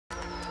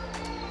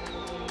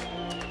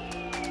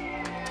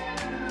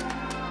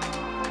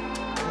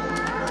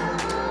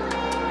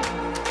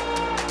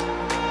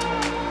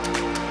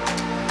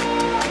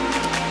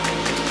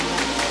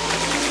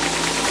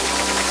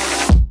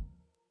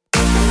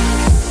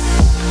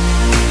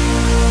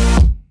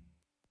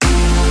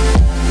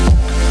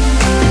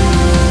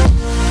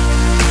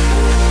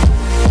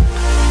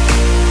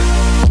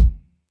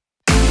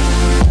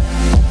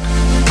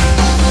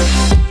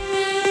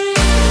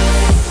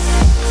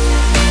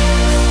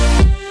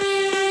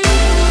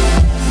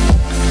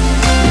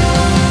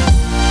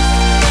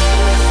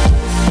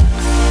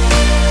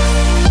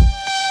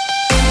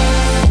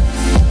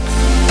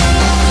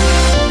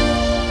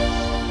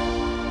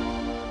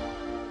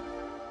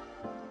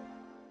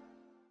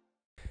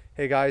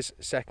Hey guys,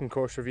 second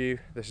course review.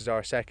 This is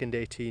our second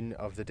 18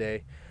 of the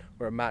day.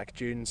 We're at Mach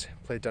Dunes,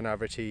 played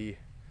Dunaverty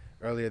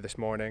earlier this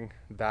morning.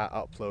 That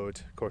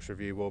upload course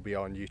review will be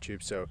on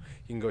YouTube, so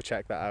you can go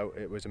check that out.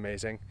 It was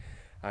amazing.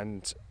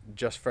 And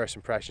just first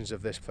impressions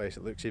of this place,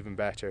 it looks even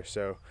better.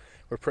 So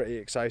we're pretty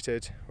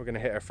excited. We're going to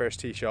hit our first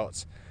tee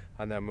shots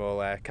and then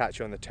we'll catch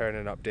you on the turn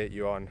and update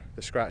you on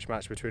the scratch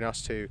match between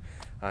us two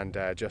and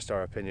just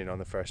our opinion on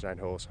the first 9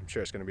 holes. I'm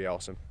sure it's going to be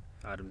awesome.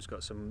 Adam's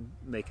got some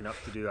making up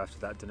to do after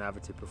that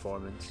Dunaverty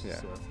performance. Yeah,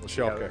 so we'll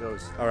shocker. see how it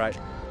goes. All right.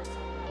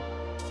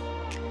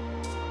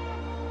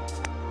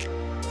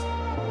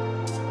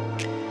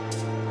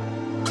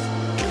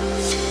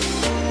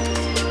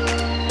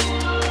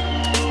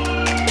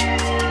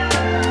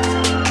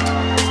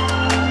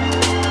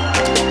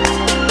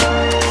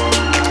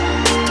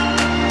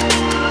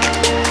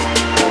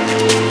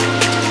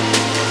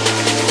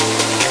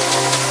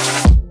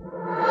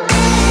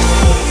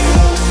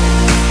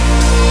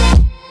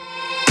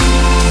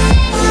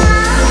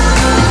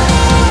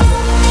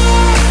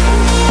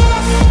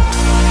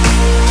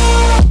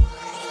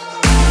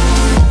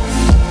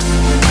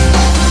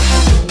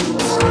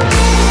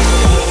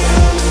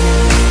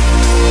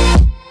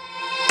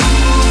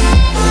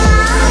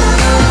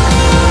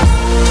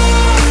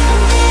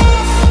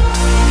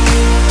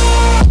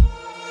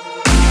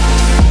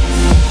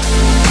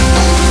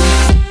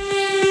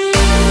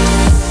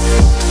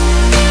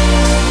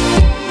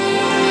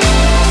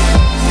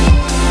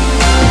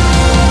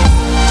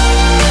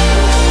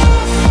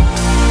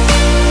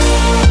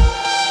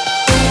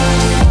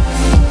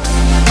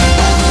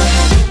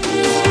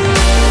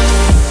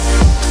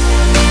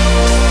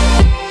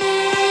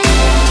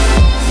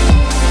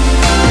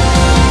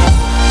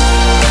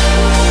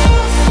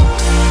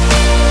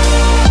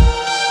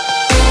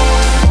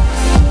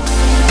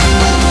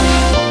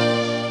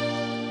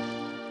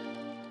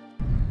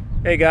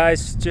 Hey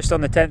guys, just on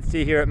the 10th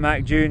tee here at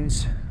Mach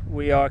Dunes.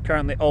 We are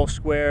currently all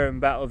square in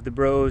Battle of the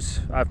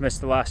Bros. I've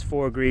missed the last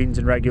 4 greens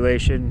in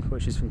regulation,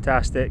 which is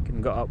fantastic,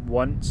 and got up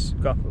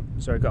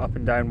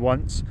and down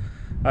once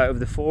out of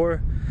the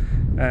 4.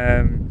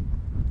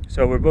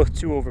 So we're both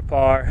 2 over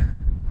par,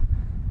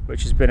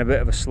 which has been a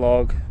bit of a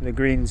slog. The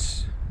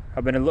greens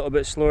have been a little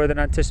bit slower than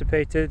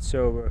anticipated,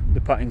 so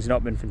the putting's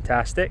not been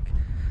fantastic.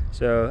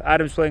 So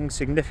Adam's playing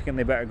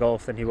significantly better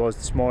golf than he was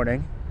this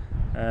morning.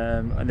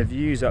 And the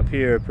views up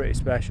here are pretty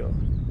special.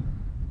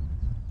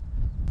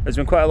 There's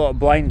been quite a lot of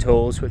blind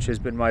holes, which has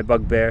been my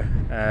bugbear,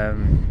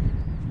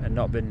 and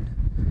not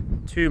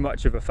been too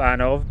much of a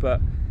fan of, but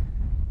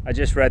I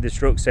just read the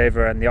stroke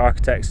saver and the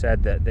architect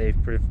said that they've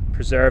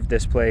preserved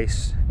this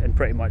place in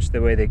pretty much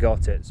the way they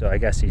got it, so I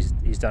guess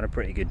he's done a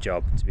pretty good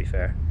job, to be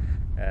fair.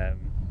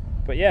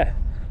 But yeah,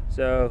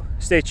 so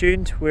stay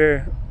tuned.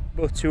 We're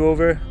both 2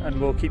 over and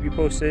we'll keep you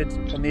posted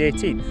on the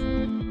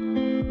 18th.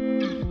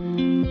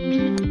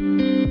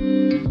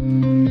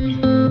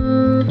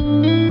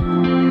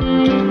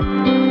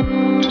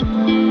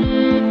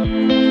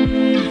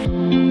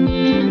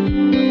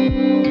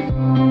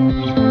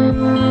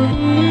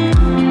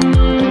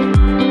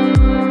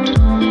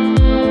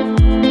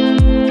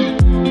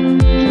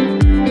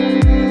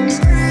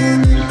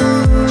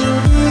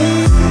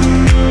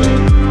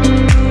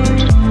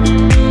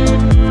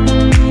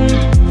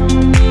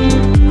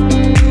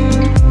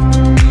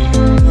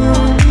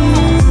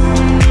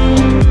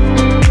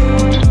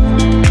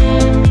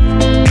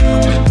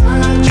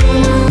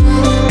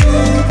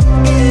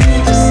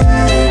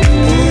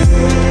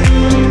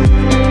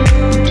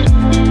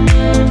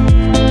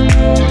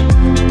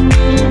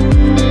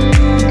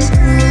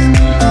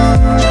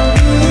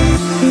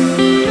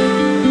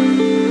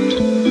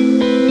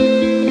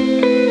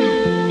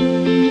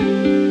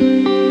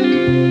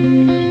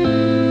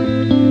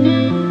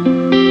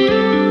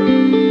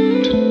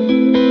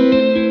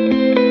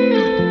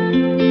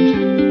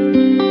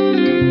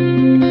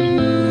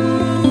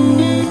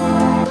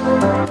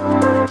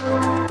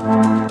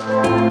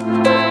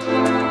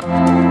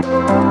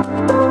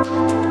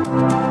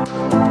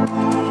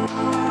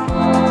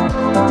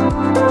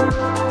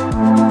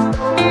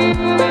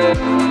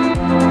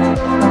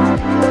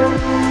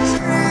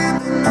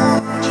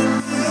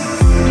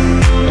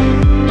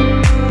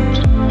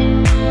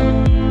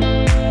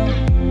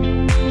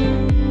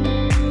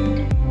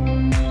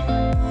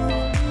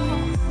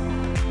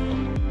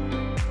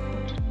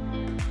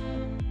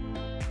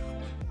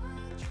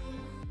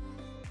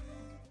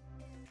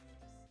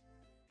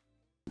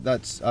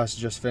 That's us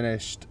just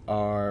finished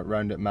our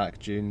round at Mach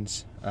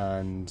Dunes,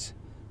 and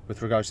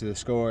with regards to the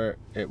score,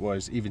 it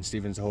was even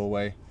Stevens the whole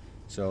way,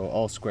 so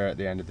all square at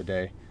the end of the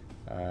day.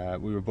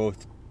 We were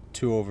both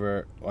 2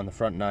 over on the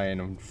front 9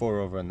 and 4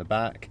 over on the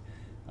back,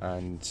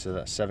 and so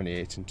that's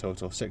 78 in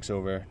total, 6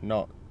 over.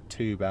 Not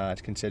too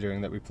bad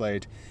considering that we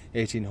played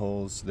 18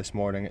 holes this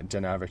morning at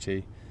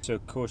Dunaverty. So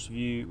course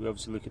view, we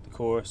obviously look at the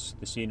course,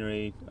 the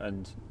scenery,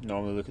 and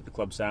normally look at the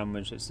club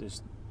sandwich.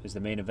 It's the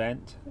main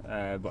event,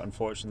 but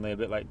unfortunately, a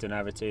bit like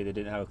Dunaverty, they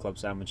didn't have a club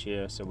sandwich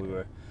here, so we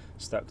were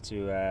stuck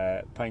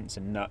to pints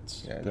and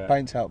nuts. Yeah, the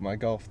pints help my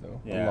golf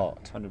though, a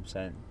lot.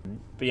 100%.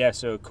 But yeah,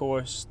 so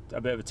course,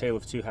 a bit of a tale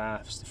of two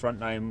halves. The front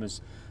nine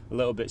was a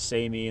little bit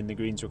samey and the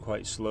greens were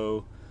quite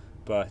slow,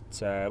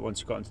 but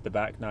once you got into the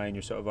back nine,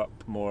 you're sort of up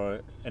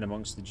more in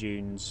amongst the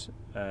dunes,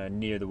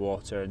 near the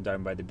water and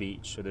down by the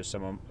beach, so there's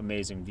some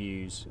amazing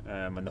views,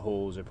 and the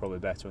holes are probably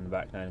better on the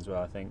back nine as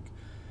well, I think.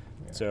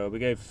 Yeah. So we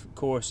gave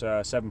course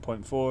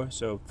 7.4,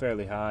 so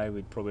fairly high.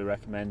 We'd probably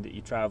recommend that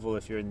you travel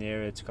if you're in the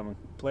area to come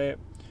and play it.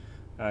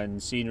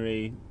 And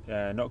scenery,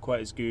 not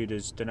quite as good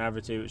as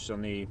Dunaverty, which is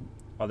on the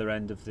other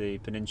end of the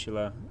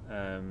peninsula.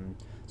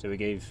 So we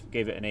gave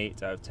it an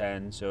 8 out of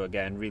 10. So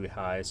again, really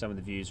high. Some of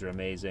the views are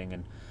amazing,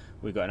 and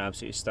we got an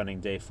absolutely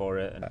stunning day for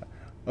it.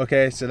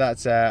 Okay, so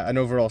that's an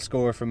overall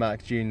score for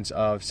Mach Dunes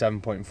of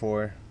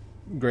 7.4.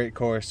 Great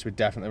course. Would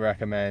definitely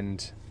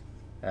recommend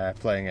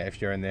playing it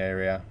if you're in the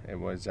area. It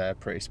was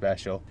pretty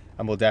special,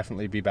 and we'll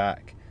definitely be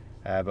back.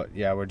 But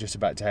yeah, we're just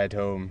about to head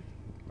home.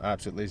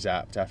 Absolutely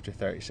zapped after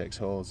 36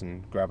 holes,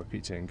 and grab a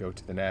pizza and go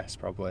to the nest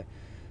probably.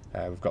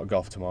 We've got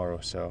golf tomorrow,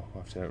 so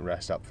we'll have to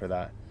rest up for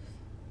that.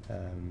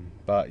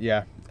 But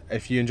yeah,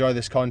 if you enjoy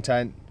this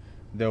content,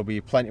 there'll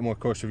be plenty more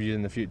course reviews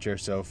in the future,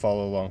 so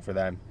follow along for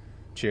them.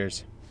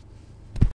 Cheers.